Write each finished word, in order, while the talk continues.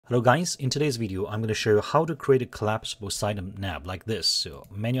Hello guys, in today's video I'm going to show you how to create a collapsible side nav like this. So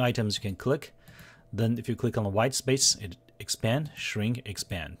menu items you can click, then if you click on the white space it expand, shrink,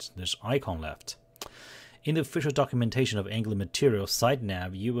 expand. There's icon left. In the official documentation of Angular material side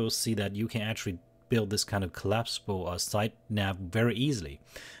nav, you will see that you can actually build this kind of collapsible side nav very easily,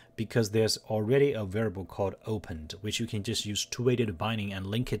 because there's already a variable called opened, which you can just use two-weighted binding and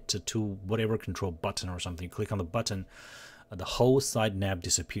link it to whatever control button or something. You click on the button, the whole side nav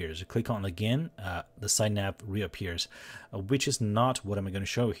disappears. You click on it again, the side nav reappears, which is not what I'm going to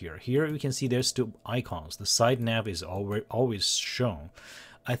show here. Here you can see there's still icons. The side nav is always shown.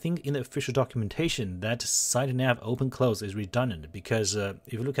 I think in the official documentation that side nav open close is redundant, because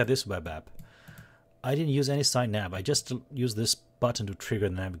if you look at this web app, I didn't use any side nav. I just used this button to trigger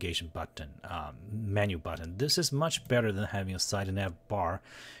the navigation button, menu button. This is much better than having a side nav bar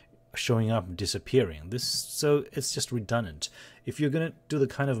showing up and disappearing. So it's just redundant. If you're going to do the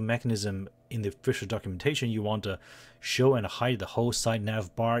kind of mechanism in the official documentation, you want to show and hide the whole side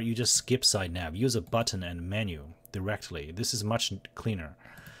nav bar, you just skip side nav, use a button and menu directly. This is much cleaner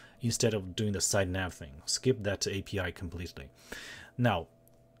instead of doing the side nav thing. Skip that API completely. Now,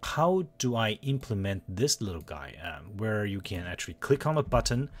 how do I implement this little guy where you can actually click on the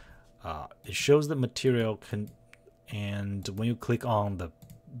button, it shows the material, and when you click on the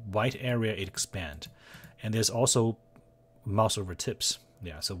white area it expands, and there's also mouse over tips.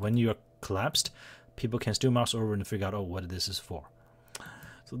 Yeah, so when you're collapsed, people can still mouse over and figure out, oh, what this is for.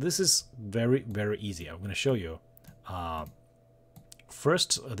 So this is very easy. I'm going to show you.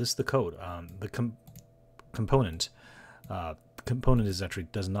 First, this is the code. The component is actually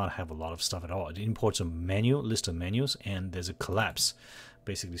does not have a lot of stuff at all. It imports a menu, list of menus, and there's a collapse.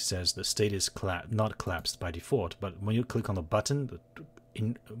 Basically says the state is not collapsed by default, but when you click on the button,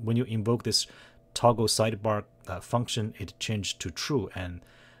 when you invoke this toggle sidebar function, it changed to true, and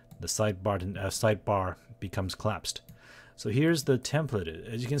the sidebar becomes collapsed. So here's the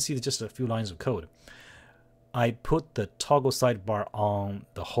template. As you can see, just a few lines of code. I put the toggle sidebar on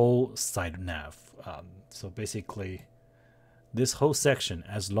the whole side nav. So basically, this whole section,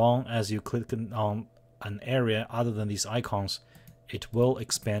 as long as you click on an area other than these icons, it will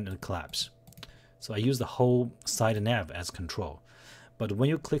expand and collapse. So I use the whole side nav as control. But when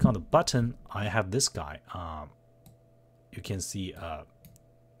you click on the button, I have this guy. You can see, let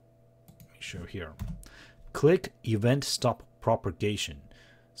me show here. Click event stop propagation.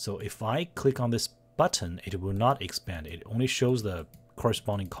 So if I click on this button, it will not expand. It only shows the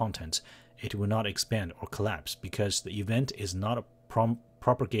corresponding content. It will not expand or collapse because the event is not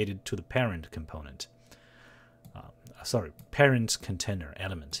propagated to the parent component. Parent container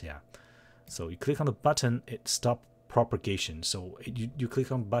element. Yeah. So you click on the button, it stops propagation. So you click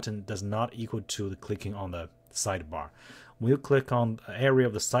on the button does not equal to the clicking on the sidebar. When you click on the area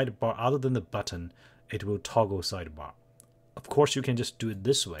of the sidebar other than the button, it will toggle sidebar. Of course, you can just do it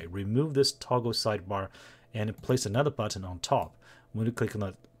this way. Remove this toggle sidebar and place another button on top. When you click on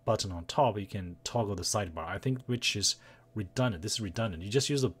the button on top, you can toggle the sidebar. I think which is redundant. This is redundant. You just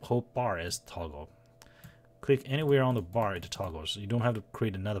use the whole bar as toggle. Click anywhere on the bar, it toggles. You don't have to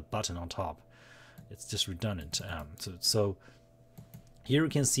create another button on top. It's just redundant. So here you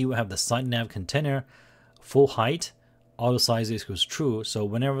can see we have the side nav container, full height, auto size equals true. So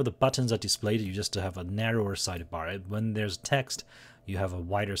whenever the buttons are displayed, you just have a narrower sidebar. When there's text, you have a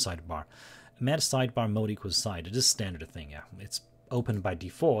wider sidebar. Mat sidebar mode equals side. It is standard thing. Yeah, it's open by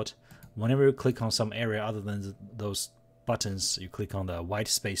default. Whenever you click on some area other than those buttons, you click on the white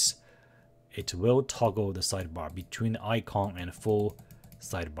space, it will toggle the sidebar between the icon and full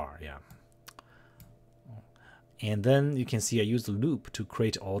sidebar. Yeah. And then you can see I use the loop to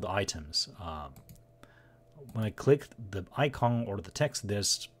create all the items. When I click the icon or the text,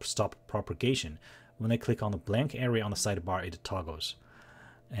 there's stop propagation. When I click on the blank area on the sidebar, it toggles.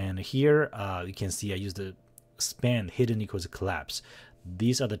 And here you can see I use the span hidden equals collapse.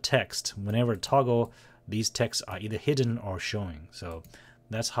 These are the text. Whenever toggle, these texts are either hidden or showing. So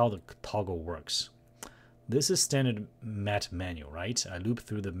that's how the toggle works. This is standard mat menu, right? I loop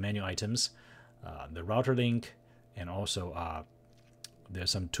through the menu items, the router link, and also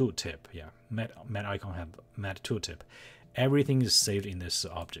there's some tooltip. Yeah, mat icon have mat tooltip. Everything is saved in this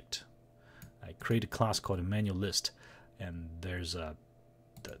object. I create a class called menu list, and there's the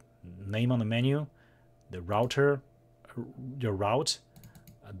name on the menu, the router, your route,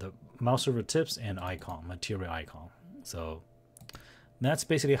 the mouse over tips, and icon, material icon. So that's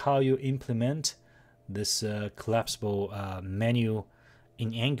basically how you implement this collapsible menu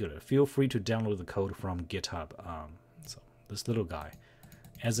in Angular. Feel free to download the code from GitHub. So this little guy.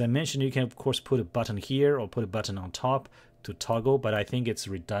 As I mentioned, you can of course put a button here or put a button on top to toggle, but I think it's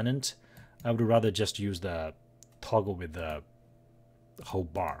redundant. I would rather just use the toggle with the whole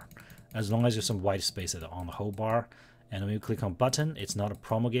bar. As long as there's some white space on the whole bar, and when you click on button, it's not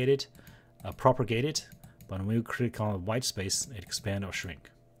propagated, but when you click on white space, it expands or shrink.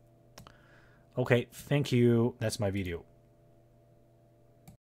 Okay, thank you. That's my video.